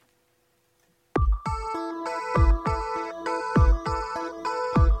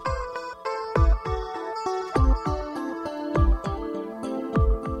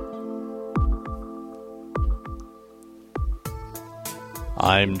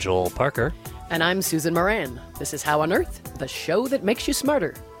I'm Joel Parker. And I'm Susan Moran. This is How on Earth, the show that makes you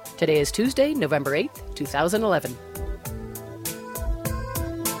smarter. Today is Tuesday, November 8th, 2011.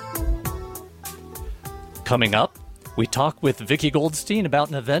 Coming up, we talk with Vicki Goldstein about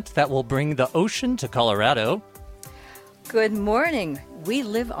an event that will bring the ocean to Colorado. Good morning. We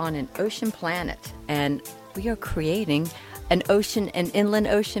live on an ocean planet, and we are creating an ocean and inland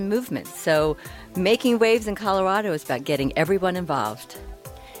ocean movement. So making waves in Colorado is about getting everyone involved.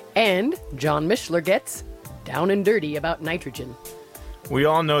 And John Mishler gets down and dirty about nitrogen. We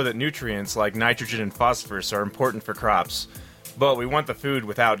all know that nutrients like nitrogen and phosphorus are important for crops, but we want the food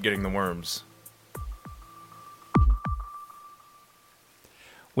without getting the worms.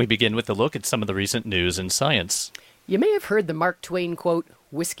 We begin with a look at some of the recent news in science. You may have heard the Mark Twain quote,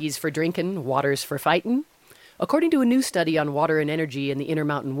 "Whiskey's for drinkin', water's for fightin'." According to a new study on water and energy in the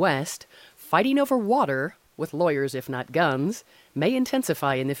Intermountain West, fighting over water, with lawyers if not guns, may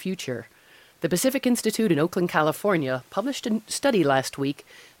intensify in the future. The Pacific Institute in Oakland, California, published a study last week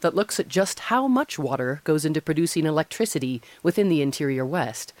that looks at just how much water goes into producing electricity within the interior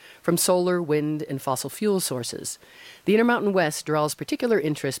West, from solar, wind, and fossil fuel sources. The Intermountain West draws particular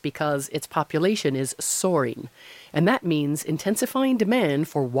interest because its population is soaring, and that means intensifying demand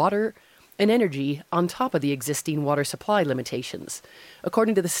for water and energy on top of the existing water supply limitations.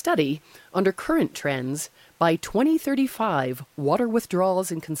 According to the study, under current trends, by 2035, water withdrawals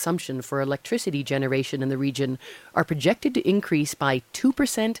and consumption for electricity generation in the region are projected to increase by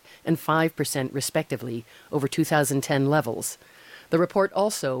 2% and 5% respectively over 2010 levels. The report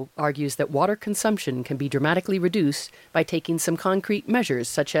also argues that water consumption can be dramatically reduced by taking some concrete measures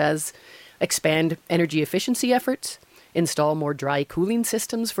such as expand energy efficiency efforts, install more dry cooling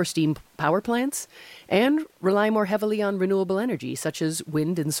systems for steam power plants, and rely more heavily on renewable energy such as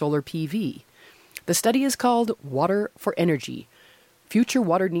wind and solar PV. The study is called Water for Energy, Future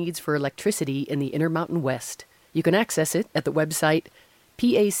Water Needs for Electricity in the Intermountain West. You can access it at the website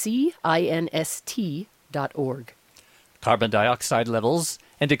pacinst.org. Carbon dioxide levels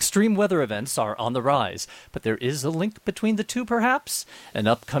and extreme weather events are on the rise, but there is a link between the two, perhaps? An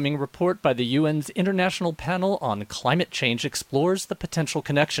upcoming report by the UN's International Panel on Climate Change explores the potential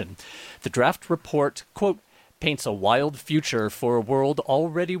connection. The draft report, quote, paints a wild future for a world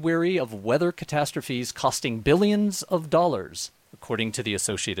already weary of weather catastrophes costing billions of dollars, according to the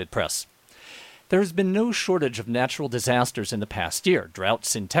Associated Press. There has been no shortage of natural disasters in the past year.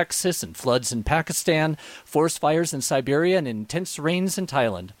 Droughts in Texas and floods in Pakistan, forest fires in Siberia, and intense rains in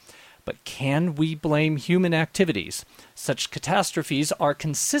Thailand. But can we blame human activities? Such catastrophes are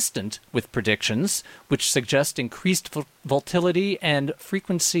consistent with predictions, which suggest increased volatility and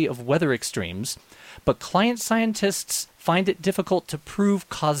frequency of weather extremes. But climate scientists find it difficult to prove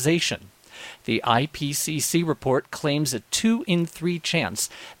causation. The IPCC report claims a 2 in 3 chance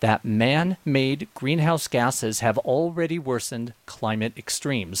that man-made greenhouse gases have already worsened climate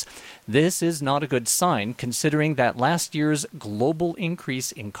extremes. This is not a good sign, considering that last year's global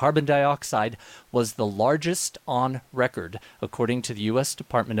increase in carbon dioxide was the largest on record, according to the U.S.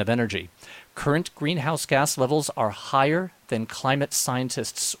 Department of Energy. Current greenhouse gas levels are higher than climate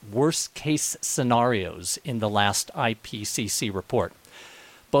scientists' worst-case scenarios in the last IPCC report.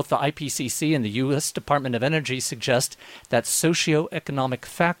 Both the IPCC and the U.S. Department of Energy suggest that socioeconomic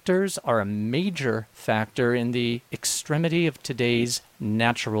factors are a major factor in the extremity of today's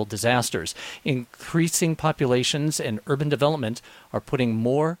natural disasters. Increasing populations and urban development are putting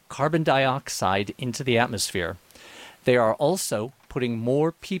more carbon dioxide into the atmosphere. They are also putting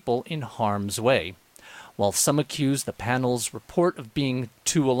more people in harm's way. While some accuse the panel's report of being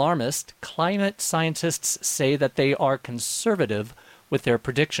too alarmist, climate scientists say that they are conservative with their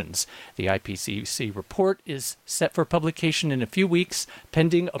predictions. The IPCC report is set for publication in a few weeks,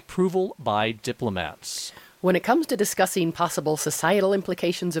 pending approval by diplomats. When it comes to discussing possible societal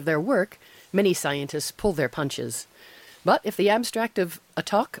implications of their work, many scientists pull their punches. But if the abstract of a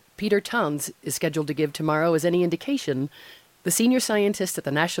talk Peter Towns is scheduled to give tomorrow is any indication, the senior scientist at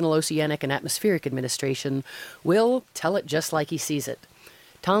the National Oceanic and Atmospheric Administration will tell it just like he sees it.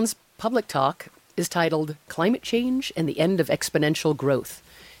 Towns' public talk is titled Climate Change and the End of Exponential Growth.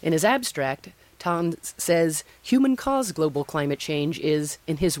 In his abstract, Towns says human-caused global climate change is,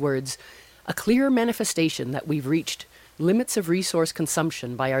 in his words, a clear manifestation that we've reached limits of resource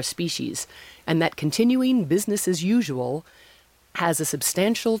consumption by our species, and that continuing business as usual has a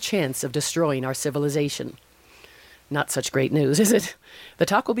substantial chance of destroying our civilization. Not such great news, is it? The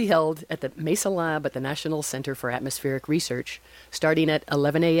talk will be held at the Mesa Lab at the National Center for Atmospheric Research, starting at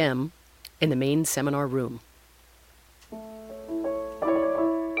 11 a.m. in the main seminar room.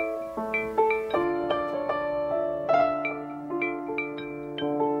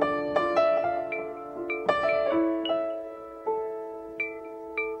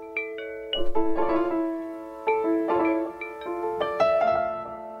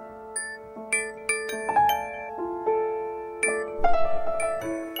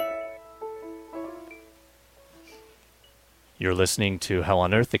 You're listening to How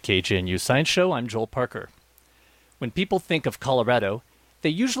on Earth, the KGNU Science Show. I'm Joel Parker. When people think of Colorado, they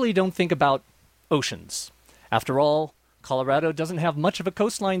usually don't think about oceans. After all, Colorado doesn't have much of a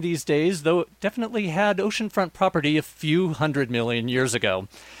coastline these days, though it definitely had oceanfront property a few 100 million years ago.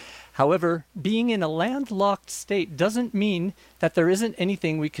 However, being in a landlocked state doesn't mean that there isn't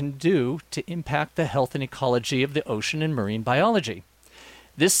anything we can do to impact the health and ecology of the ocean and marine biology.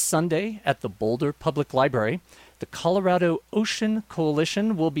 This Sunday at the Boulder Public Library, the Colorado Ocean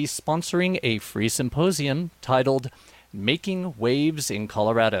Coalition will be sponsoring a free symposium titled Making Waves in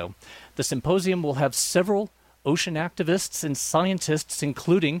Colorado. The symposium will have several ocean activists and scientists,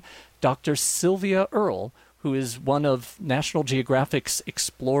 including Dr. Sylvia Earle, who is one of National Geographic's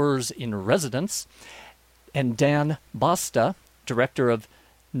Explorers in Residence, and Dan Basta, director of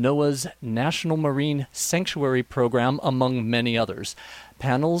NOAA's National Marine Sanctuary Program, among many others.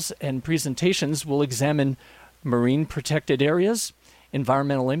 Panels and presentations will examine marine protected areas,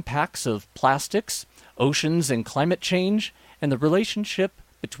 environmental impacts of plastics, oceans and climate change, and the relationship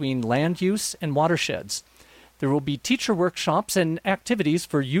between land use and watersheds. There will be teacher workshops and activities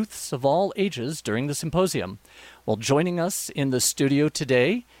for youths of all ages during the symposium. Well, joining us in the studio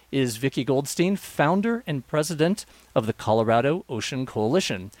today is Vicki Goldstein, founder and president of the Colorado Ocean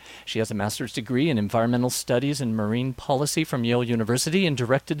Coalition. She has a master's degree in environmental studies and marine policy from Yale University and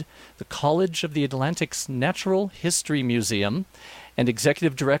directed the College of the Atlantic's Natural History Museum and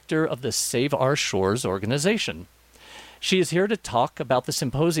executive director of the Save Our Shores organization. She is here to talk about the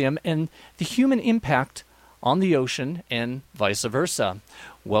symposium and the human impact on the ocean and vice versa.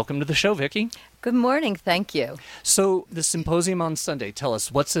 Welcome to the show, Vicki. Good morning. Thank you. So the symposium on Sunday, tell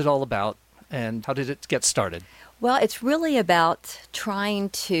us, what's it all about and how did it get started? Well, it's really about trying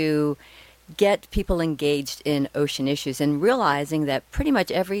to get people engaged in ocean issues and realizing that pretty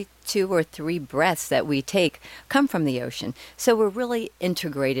much every 2 or 3 breaths that we take come from the ocean. So we're really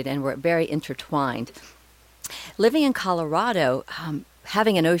integrated and we're very intertwined. Living in Colorado,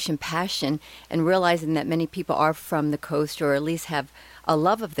 having an ocean passion and realizing that many people are from the coast or at least have a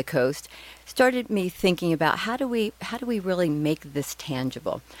love of the coast started me thinking about how do we really make this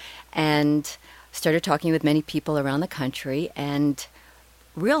tangible, and started talking with many people around the country and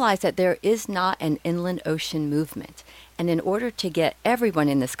realized that there is not an inland ocean movement. And in order to get everyone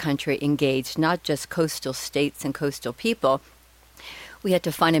in this country engaged, not just coastal states and coastal people, we had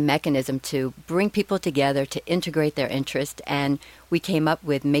to find a mechanism to bring people together, to integrate their interest, and we came up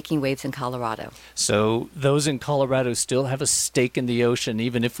with Making Waves in Colorado. So those in Colorado still have a stake in the ocean,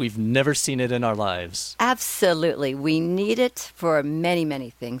 even if we've never seen it in our lives. Absolutely. We need it for many, many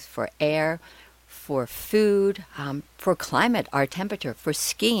things, for air, for food, for climate, our temperature, for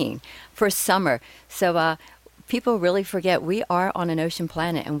skiing, for summer. So people really forget we are on an ocean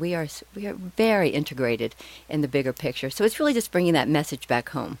planet, and we are very integrated in the bigger picture. So it's really just bringing that message back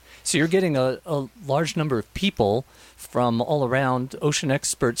home. So you're getting a large number of people from all around, ocean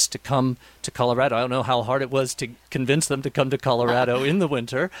experts, to come to Colorado. I don't know how hard it was to convince them to come to Colorado in the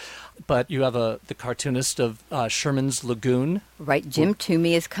winter, but you have the cartoonist of Sherman's Lagoon. Right. Jim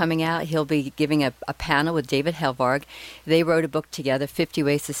Toomey is coming out. He'll be giving a panel with David Helvarg. They wrote a book together, 50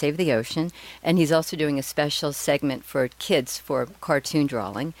 Ways to Save the Ocean, and he's also doing a special segment for kids for cartoon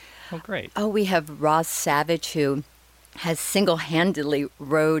drawing. Oh, great. Oh, we have Roz Savage, who has single-handedly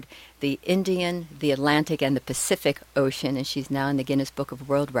rowed the Indian, the Atlantic, and the Pacific Ocean, and she's now in the Guinness Book of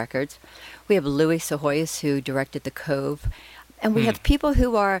World Records. We have Louis Sohoyas, who directed The Cove. And we have people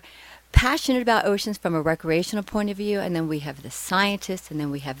who are passionate about oceans from a recreational point of view, and then we have the scientists, and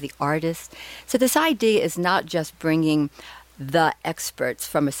then we have the artists. So this idea is not just bringing the experts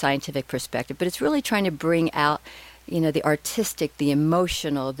from a scientific perspective, but it's really trying to bring out, the artistic, the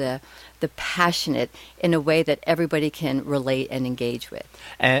emotional, the passionate in a way that everybody can relate and engage with.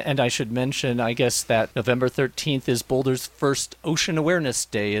 And I should mention, I guess, that November 13th is Boulder's first Ocean Awareness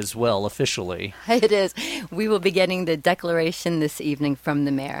Day as well, officially. It is. We will be getting the declaration this evening from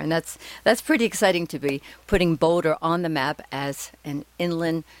the mayor, and that's pretty exciting to be putting Boulder on the map as an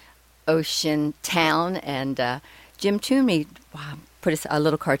inland ocean town. And Jim Toomey put a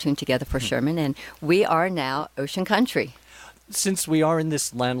little cartoon together for Sherman, and we are now ocean country. Since we are in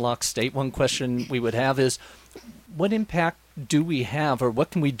this landlocked state, one question we would have is, what impact do we have, or what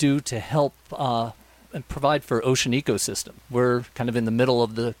can we do to help and provide for ocean ecosystem? We're kind of in the middle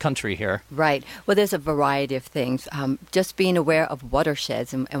of the country here. Right. Well, there's a variety of things. Just being aware of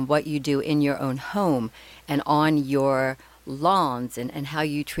watersheds and what you do in your own home and on your lawns and how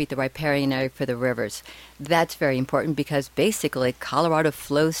you treat the riparian area for the rivers. That's very important because basically Colorado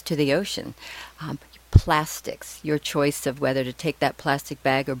flows to the ocean. plastics, your choice of whether to take that plastic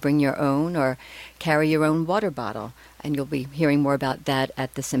bag or bring your own or carry your own water bottle. And you'll be hearing more about that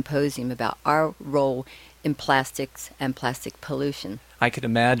at the symposium, about our role in plastics and plastic pollution. I could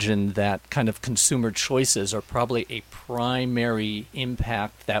imagine that kind of consumer choices are probably a primary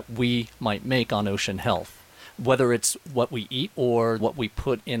impact that we might make on ocean health, whether it's what we eat or what we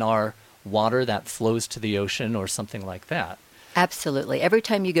put in our water that flows to the ocean or something like that. Absolutely. Every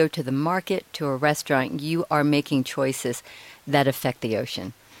time you go to the market, to a restaurant, you are making choices that affect the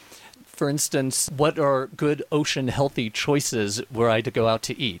ocean. For instance, what are good ocean healthy choices were I to go out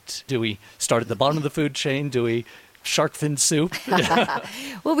to eat? Do we start at the bottom of the food chain? Do we shark fin soup?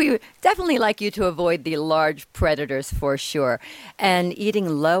 Well, we would definitely like you to avoid the large predators for sure. And eating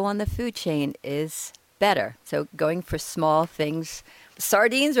low on the food chain is better. So going for small things.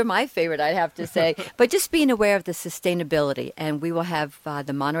 Sardines are my favorite, I'd have to say. But just being aware of the sustainability. And we will have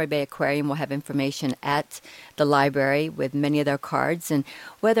the Monterey Bay Aquarium will have information at the library with many of their cards. And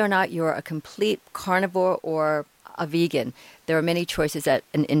whether or not you're a complete carnivore or a vegan, there are many choices that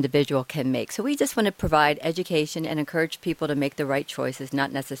an individual can make. So we just want to provide education and encourage people to make the right choices,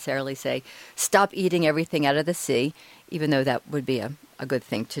 not necessarily say, stop eating everything out of the sea, even though that would be a good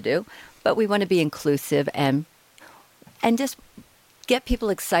thing to do. But we want to be inclusive and just get people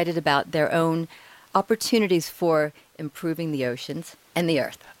excited about their own opportunities for improving the oceans and the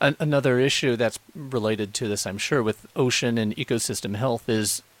earth. Another issue that's related to this, I'm sure, with ocean and ecosystem health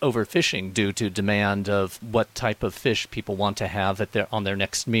is overfishing due to demand of what type of fish people want to have on their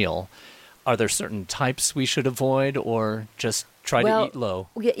next meal. Are there certain types we should avoid or just try to eat low?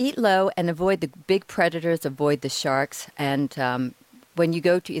 We eat low and avoid the big predators, avoid the sharks, and when you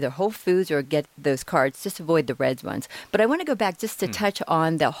go to either Whole Foods or get those cards, just avoid the red ones. But I want to go back just to touch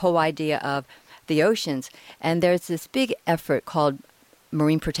on the whole idea of the oceans. And there's this big effort called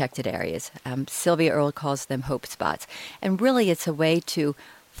marine protected areas. Sylvia Earle calls them hope spots. And really it's a way to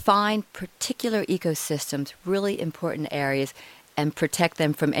find particular ecosystems, really important areas, and protect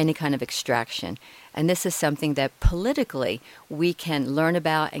them from any kind of extraction. And this is something that politically we can learn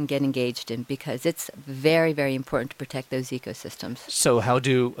about and get engaged in because it's very, very important to protect those ecosystems. So how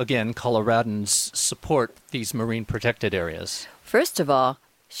do, again, Coloradans support these marine protected areas? First of all,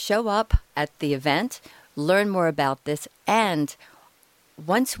 show up at the event, learn more about this, and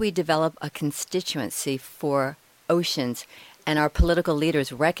once we develop a constituency for oceans and our political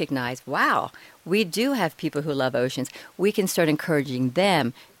leaders recognize, wow, we do have people who love oceans, we can start encouraging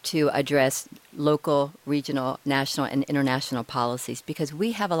them to address local, regional, national, and international policies because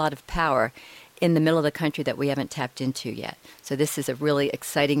we have a lot of power in the middle of the country that we haven't tapped into yet. So this is a really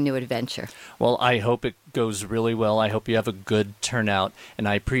exciting new adventure. Well, I hope it goes really well. I hope you have a good turnout, and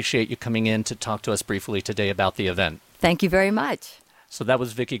I appreciate you coming in to talk to us briefly today about the event. Thank you very much. So that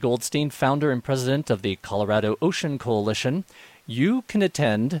was Vicki Goldstein, founder and president of the Colorado Ocean Coalition. You can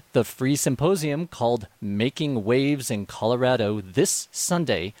attend the free symposium called Making Waves in Colorado this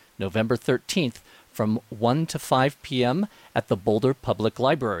Sunday, November 13th, from 1 to 5 p.m. at the Boulder Public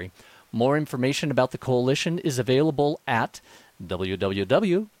Library. More information about the coalition is available at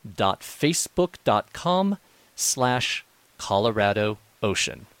www.facebook.com/Colorado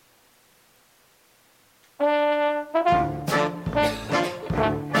Ocean.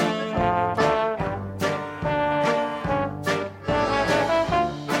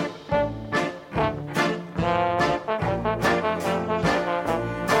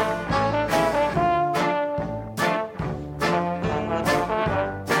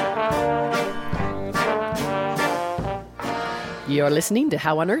 You're listening to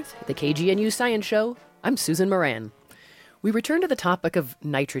How on Earth, the KGNU Science Show. I'm Susan Moran. We return to the topic of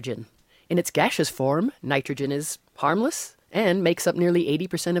nitrogen. In its gaseous form, nitrogen is harmless and makes up nearly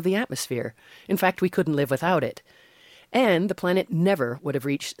 80% of the atmosphere. In fact, we couldn't live without it. And the planet never would have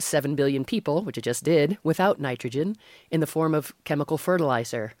reached 7 billion people, which it just did, without nitrogen in the form of chemical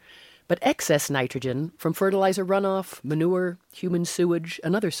fertilizer. But excess nitrogen from fertilizer runoff, manure, human sewage,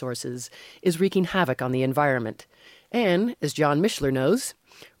 and other sources is wreaking havoc on the environment. And, as John Mishler knows,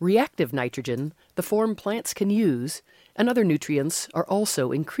 reactive nitrogen, the form plants can use, and other nutrients are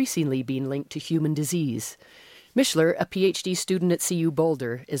also increasingly being linked to human disease. Mishler, a PhD student at CU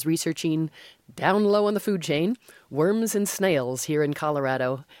Boulder, is researching, down low on the food chain, worms and snails here in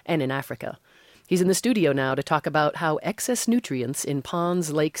Colorado and in Africa. He's in the studio now to talk about how excess nutrients in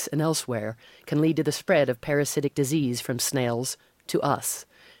ponds, lakes, and elsewhere can lead to the spread of parasitic disease from snails to us.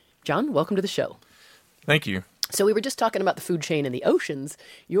 John, welcome to the show. Thank you. So we were just talking about the food chain in the oceans.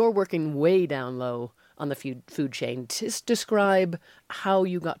 You're working way down low on the food chain. Just describe how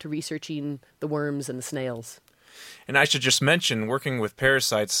you got to researching the worms and the snails. And I should just mention, working with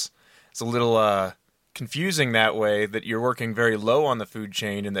parasites is a little confusing that way that you're working very low on the food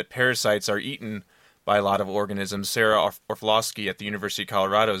chain and that parasites are eaten by a lot of organisms. Sarah Orfalowski at the University of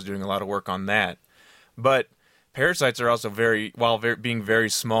Colorado is doing a lot of work on that. But parasites are also being very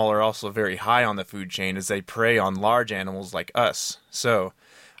small, are also very high on the food chain as they prey on large animals like us. So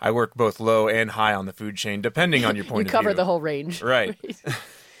I work both low and high on the food chain, depending on your point of view. You cover the whole range. Right.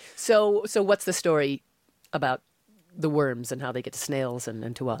 So what's the story about the worms and how they get to snails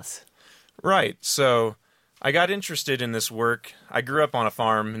and to us? Right. So I got interested in this work. I grew up on a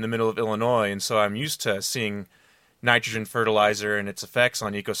farm in the middle of Illinois, and so I'm used to seeing nitrogen fertilizer and its effects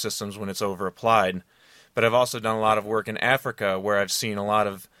on ecosystems when it's over-applied. But I've also done a lot of work in Africa where I've seen a lot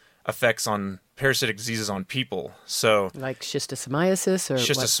of effects on parasitic diseases on people. So, like schistosomiasis or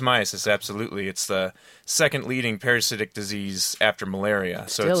schistosomiasis, absolutely. It's the second leading parasitic disease after malaria.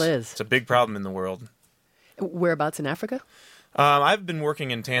 So it's a big problem in the world. Whereabouts in Africa? I've been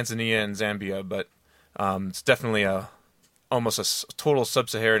working in Tanzania and Zambia, but it's definitely almost a total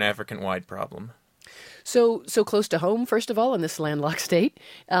sub-Saharan African-wide problem. So close to home, first of all, in this landlocked state.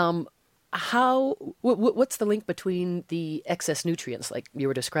 What's the link between the excess nutrients, like you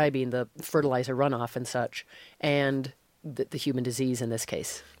were describing, the fertilizer runoff and such, and the human disease in this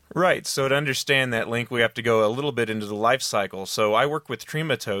case? Right. So to understand that link, we have to go a little bit into the life cycle. So I work with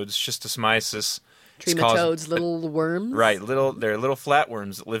trematodes, schistosomiasis. Trematodes, little worms? Right. They're little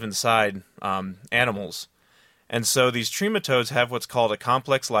flatworms that live inside animals. And so these trematodes have what's called a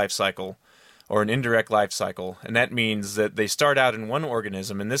complex life cycle, or an indirect life cycle, and that means that they start out in one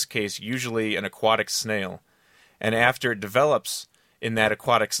organism, in this case usually an aquatic snail, and after it develops in that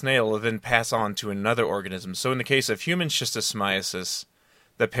aquatic snail, it'll then pass on to another organism. So in the case of human schistosomiasis,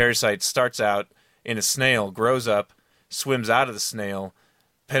 the parasite starts out in a snail, grows up, swims out of the snail,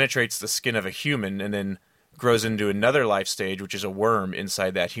 penetrates the skin of a human, and then grows into another life stage, which is a worm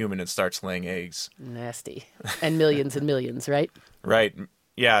inside that human, and starts laying eggs. Nasty. And millions, right? Right.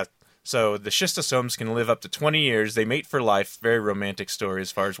 Yeah. So the schistosomes can live up to 20 years. They mate for life. Very romantic story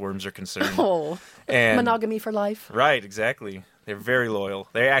as far as worms are concerned. Oh, and monogamy for life. Right, exactly. They're very loyal.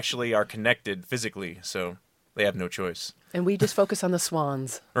 They actually are connected physically, so they have no choice. And we just focus on the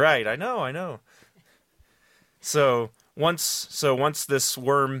swans. Right, I know. So once this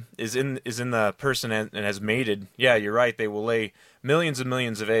worm is in the person and has mated, yeah, you're right, they will lay millions and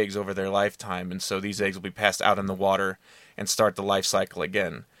millions of eggs over their lifetime, and so these eggs will be passed out in the water and start the life cycle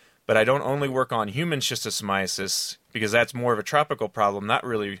again. But I don't only work on human schistosomiasis, because that's more of a tropical problem, not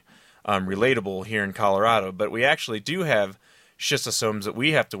really relatable here in Colorado, but we actually do have schistosomes that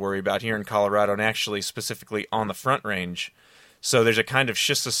we have to worry about here in Colorado, and actually specifically on the Front Range. So there's a kind of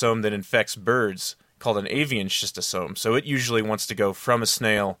schistosome that infects birds called an avian schistosome. So it usually wants to go from a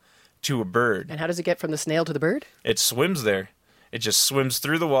snail to a bird. And how does it get from the snail to the bird? It swims there. It just swims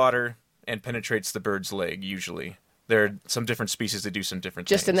through the water and penetrates the bird's leg, usually. There are some different species that do some different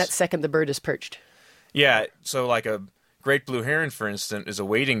things. Just in that second the bird is perched. Yeah, so like a great blue heron, for instance, is a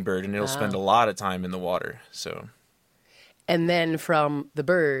wading bird, and it'll spend a lot of time in the water. So, and then from the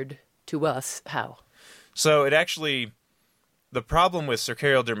bird to us, how? So it actually, the problem with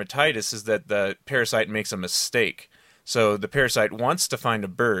cercarial dermatitis is that the parasite makes a mistake. So the parasite wants to find a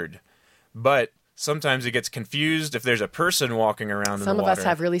bird, but sometimes it gets confused if there's a person walking around in the water. Some of us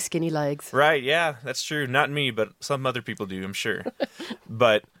have really skinny legs. Right, yeah, that's true. Not me, but some other people do, I'm sure.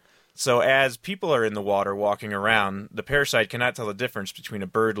 But so as people are in the water walking around, the parasite cannot tell the difference between a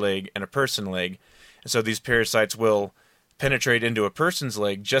bird leg and a person leg. And so these parasites will penetrate into a person's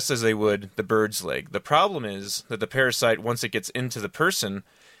leg just as they would the bird's leg. The problem is that the parasite, once it gets into the person,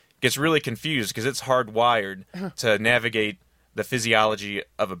 gets really confused because it's hardwired to navigate the physiology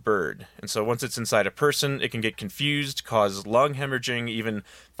of a bird. And so once it's inside a person, it can get confused, cause lung hemorrhaging, even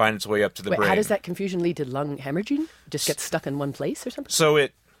find its way up to the brain. How does that confusion lead to lung hemorrhaging? Just get stuck in one place or something?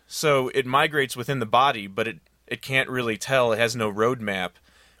 So it migrates within the body, but it can't really tell. It has no roadmap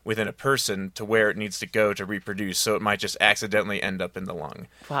within a person to where it needs to go to reproduce, so it might just accidentally end up in the lung.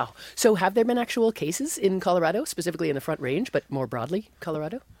 Wow. So have there been actual cases in Colorado, specifically in the Front Range, but more broadly,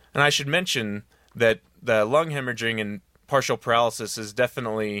 Colorado? And I should mention that the lung hemorrhaging and partial paralysis is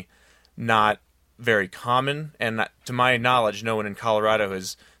definitely not very common, and to my knowledge, no one in Colorado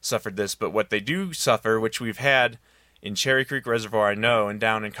has suffered this, but what they do suffer, which we've had in Cherry Creek Reservoir, I know, and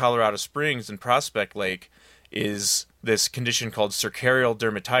down in Colorado Springs and Prospect Lake, is this condition called cercarial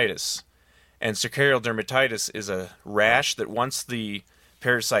dermatitis. And cercarial dermatitis is a rash that once the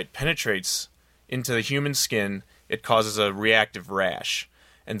parasite penetrates into the human skin, it causes a reactive rash.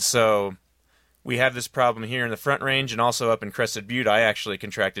 And so we have this problem here in the Front Range and also up in Crested Butte. I actually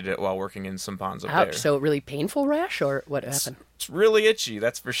contracted it while working in some ponds up there. Ouch, so really painful rash, or what happened? It's really itchy,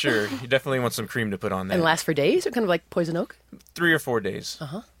 that's for sure. You definitely want some cream to put on there. And last for days, or kind of like poison oak? 3 or 4 days.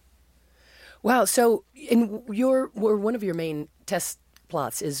 Wow, so one of your main test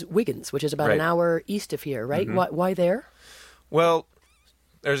plots is Wiggins, which is about an hour east of here, right? Why there? Well,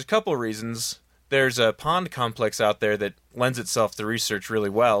 there's a couple reasons. There's a pond complex out there that lends itself to research really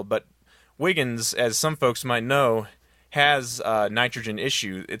well, but Wiggins, as some folks might know, has a nitrogen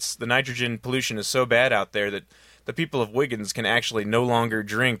issue. The nitrogen pollution is so bad out there that the people of Wiggins can actually no longer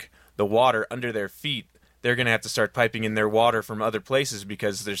drink the water under their feet. They're going to have to start piping in their water from other places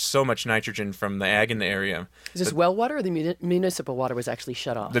because there's so much nitrogen from the ag in the area. Is this well water, or the municipal water was actually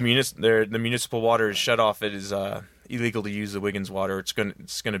shut off? The municipal water is shut off. It is illegal to use the Wiggins water. It's going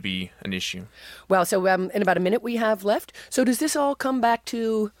to be an issue. Well, so in about a minute we have left. So does this all come back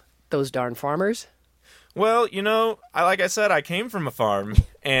to those darn farmers? Well, like I said, I came from a farm,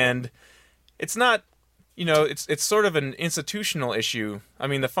 and it's not, it's sort of an institutional issue. I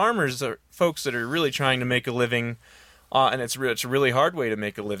mean, the farmers are folks that are really trying to make a living, and it's a really hard way to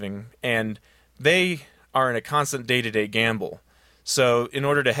make a living, and they are in a constant day-to-day gamble. So in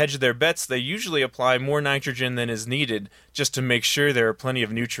order to hedge their bets, they usually apply more nitrogen than is needed just to make sure there are plenty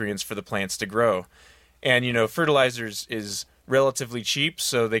of nutrients for the plants to grow. And, fertilizers is relatively cheap,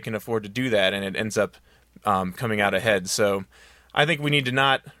 so they can afford to do that, and it ends up coming out ahead. So I think we need to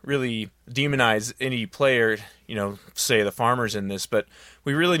not really demonize any player, say the farmers in this, but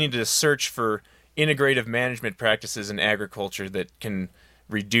we really need to search for integrative management practices in agriculture that can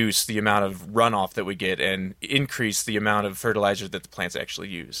reduce the amount of runoff that we get and increase the amount of fertilizer that the plants actually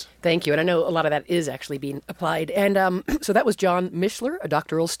use. Thank you. And I know a lot of that is actually being applied. And so that was John Mishler, a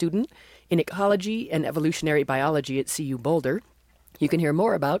doctoral student in ecology and evolutionary biology at CU Boulder. You can hear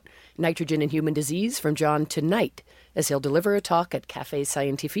more about nitrogen and human disease from John tonight as he'll deliver a talk at Café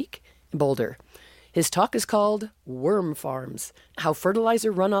Scientifique in Boulder. His talk is called Worm Farms, How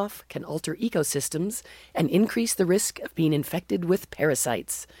Fertilizer Runoff Can Alter Ecosystems and Increase the Risk of Being Infected with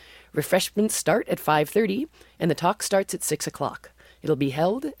Parasites. Refreshments start at 5:30, and the talk starts at 6 o'clock. It'll be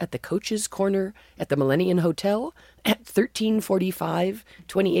held at the Coach's Corner at the Millennium Hotel at 1345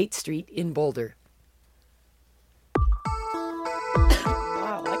 28th Street in Boulder.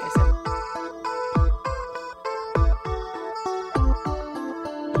 Wow, like I said.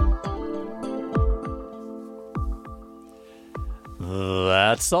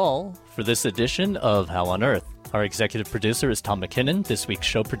 That's all for this edition of How on Earth. Our executive producer is Tom McKinnon. This week's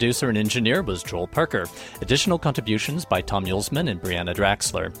show producer and engineer was Joel Parker. Additional contributions by Tom Yulsman and Brianna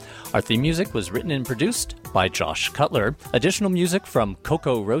Draxler. Our theme music was written and produced by Josh Cutler. Additional music from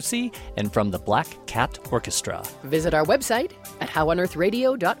Coco Rossi and from the Black Cat Orchestra. Visit our website at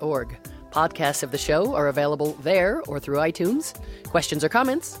howonearthradio.org. Podcasts of the show are available there or through iTunes. Questions or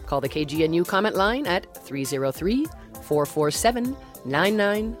comments? Call the KGNU comment line at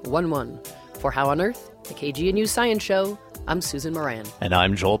 303-447-9911. For How on Earth, the KGNU Science Show, I'm Susan Moran. And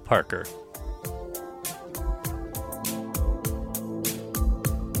I'm Joel Parker.